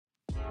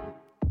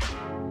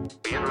We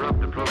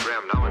interrupt the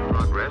program now in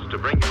progress to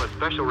bring you a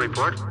special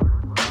report.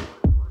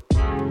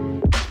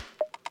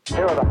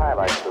 Here are the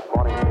highlights this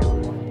morning's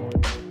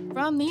news.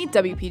 From the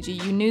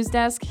WPGU News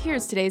Desk,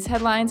 here's today's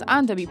headlines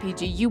on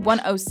WPGU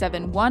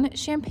 1071,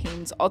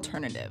 Champaign's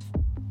Alternative.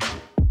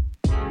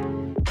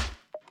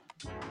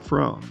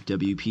 From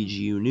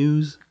WPGU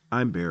News,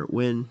 I'm Barrett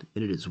Wynn,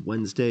 and it is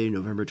Wednesday,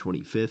 November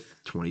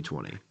 25th,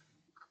 2020.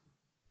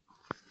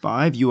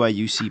 5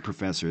 UIUC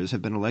professors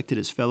have been elected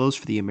as fellows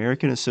for the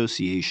American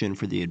Association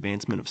for the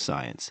Advancement of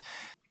Science.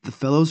 The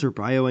fellows are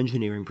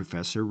bioengineering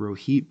professor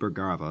Rohit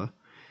Bhargava,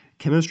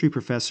 chemistry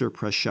professor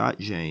Prashant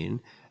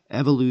Jain,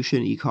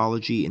 evolution,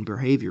 ecology, and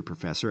behavior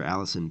professor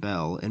Allison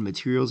Bell, and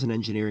materials and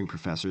engineering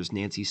professors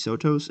Nancy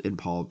Sotos and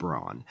Paul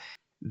Braun.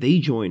 They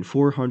join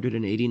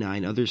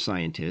 489 other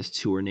scientists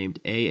who were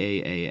named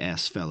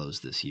AAAS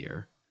fellows this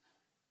year.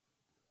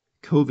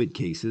 COVID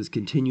cases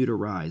continue to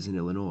rise in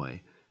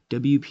Illinois.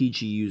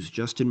 WPGU's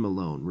Justin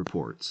Malone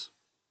reports.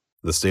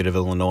 The state of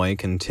Illinois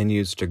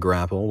continues to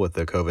grapple with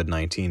the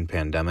COVID-19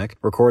 pandemic,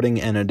 recording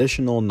an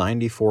additional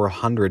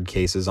 9,400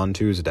 cases on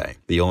Tuesday.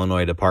 The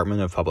Illinois Department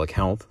of Public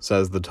Health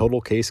says the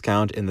total case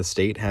count in the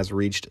state has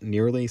reached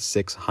nearly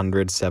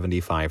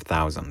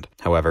 675,000.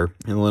 However,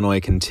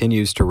 Illinois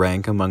continues to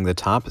rank among the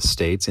top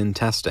states in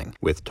testing,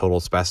 with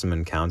total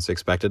specimen counts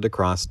expected to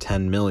cross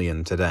 10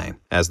 million today.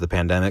 As the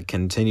pandemic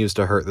continues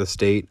to hurt the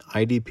state,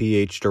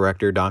 IDPH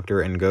Director Dr.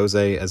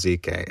 Ngozi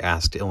Ezike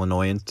asked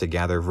Illinoisans to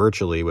gather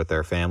virtually with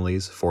their families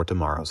for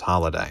tomorrow's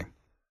holiday.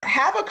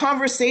 Have a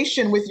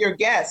conversation with your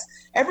guests.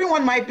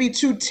 Everyone might be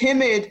too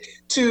timid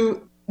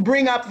to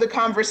bring up the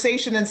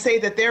conversation and say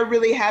that they're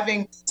really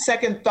having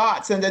second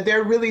thoughts and that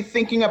they're really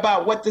thinking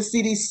about what the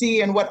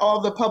CDC and what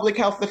all the public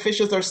health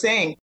officials are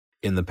saying.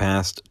 In the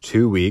past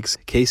 2 weeks,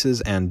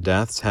 cases and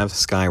deaths have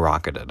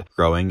skyrocketed,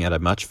 growing at a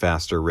much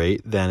faster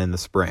rate than in the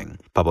spring.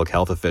 Public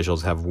health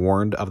officials have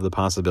warned of the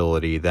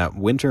possibility that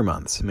winter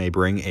months may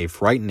bring a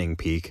frightening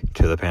peak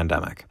to the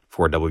pandemic.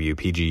 For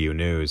WPGU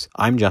News,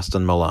 I'm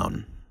Justin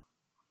Malone.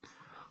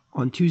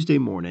 On Tuesday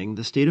morning,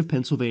 the state of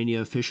Pennsylvania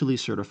officially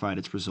certified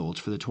its results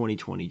for the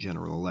 2020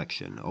 general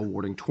election,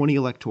 awarding 20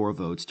 electoral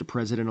votes to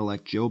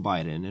President-elect Joe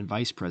Biden and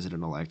Vice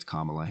President-elect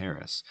Kamala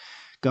Harris.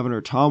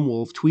 Governor Tom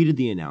Wolf tweeted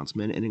the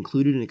announcement and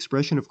included an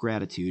expression of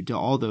gratitude to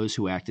all those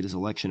who acted as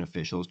election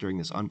officials during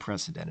this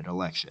unprecedented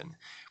election.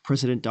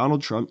 President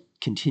Donald Trump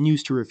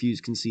continues to refuse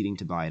conceding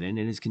to Biden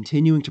and is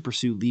continuing to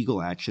pursue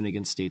legal action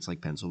against states like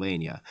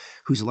Pennsylvania,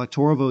 whose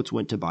electoral votes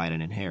went to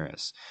Biden and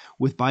Harris.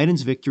 With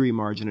Biden's victory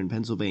margin in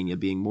Pennsylvania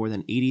being more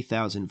than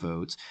 80,000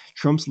 votes,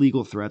 Trump's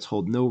legal threats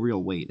hold no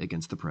real weight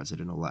against the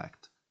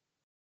president-elect.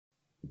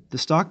 The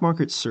stock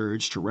market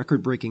surged to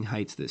record-breaking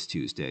heights this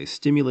Tuesday,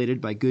 stimulated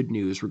by good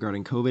news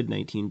regarding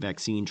COVID-19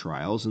 vaccine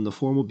trials and the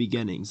formal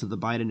beginnings of the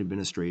Biden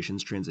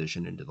administration's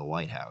transition into the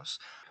White House.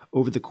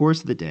 Over the course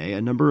of the day,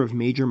 a number of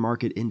major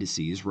market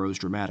indices rose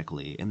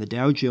dramatically, and the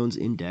Dow Jones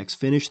Index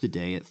finished the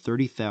day at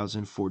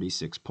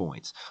 30,046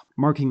 points,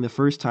 marking the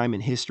first time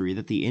in history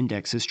that the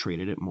index has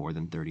traded at more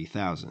than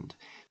 30,000.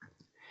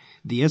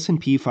 The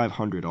S&P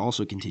 500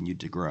 also continued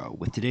to grow,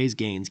 with today's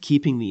gains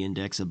keeping the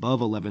index above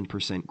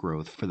 11%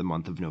 growth for the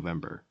month of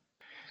November.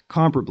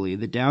 Comparably,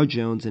 the Dow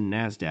Jones and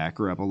Nasdaq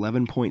are up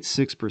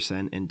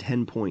 11.6% and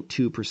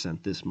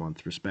 10.2% this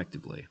month,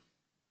 respectively.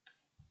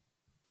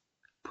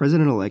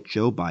 President-elect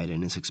Joe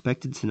Biden is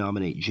expected to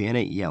nominate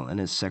Janet Yellen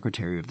as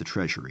Secretary of the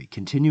Treasury,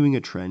 continuing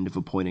a trend of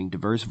appointing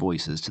diverse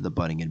voices to the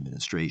budding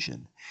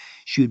administration.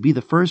 She would be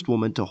the first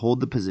woman to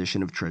hold the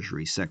position of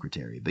Treasury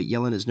Secretary, but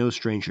Yellen is no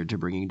stranger to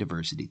bringing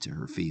diversity to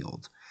her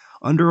field.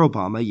 Under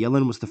Obama,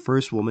 Yellen was the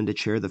first woman to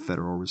chair the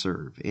Federal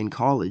Reserve. In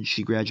college,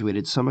 she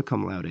graduated summa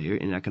cum laude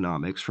in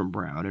economics from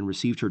Brown and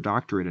received her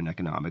doctorate in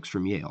economics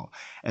from Yale,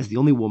 as the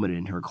only woman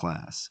in her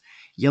class.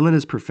 Yellen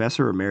is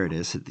professor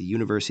emeritus at the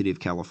University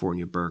of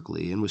California,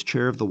 Berkeley, and was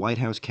chair of the White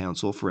House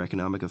Council for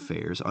Economic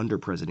Affairs under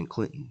President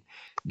Clinton.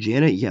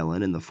 Janet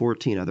Yellen and the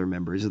 14 other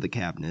members of the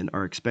cabinet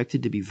are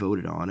expected to be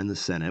voted on in the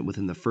Senate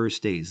within the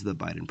first days of the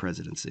Biden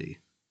presidency.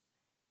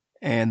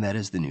 And that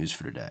is the news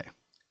for today.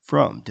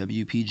 From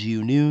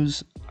WPGU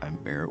News, I'm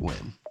Barrett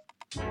Wynn.